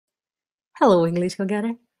Hello, English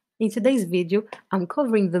Go-Getter! In today's video, I'm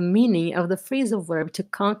covering the meaning of the phrasal verb to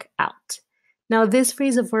conk out. Now, this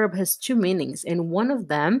phrasal verb has two meanings, and one of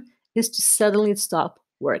them is to suddenly stop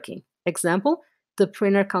working. Example, the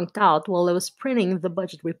printer conked out while I was printing the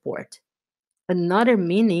budget report. Another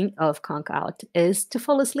meaning of conk out is to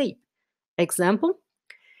fall asleep. Example,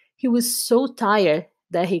 he was so tired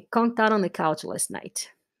that he conked out on the couch last night.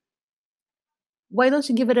 Why don't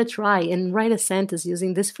you give it a try and write a sentence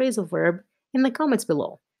using this phrasal verb in the comments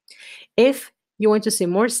below. If you want to see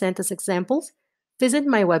more sentence examples, visit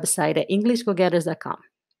my website at englishgogetters.com.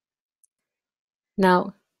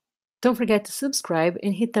 Now, don't forget to subscribe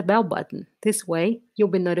and hit the bell button. This way, you'll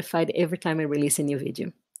be notified every time I release a new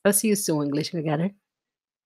video. I'll see you soon, English Go-Getter.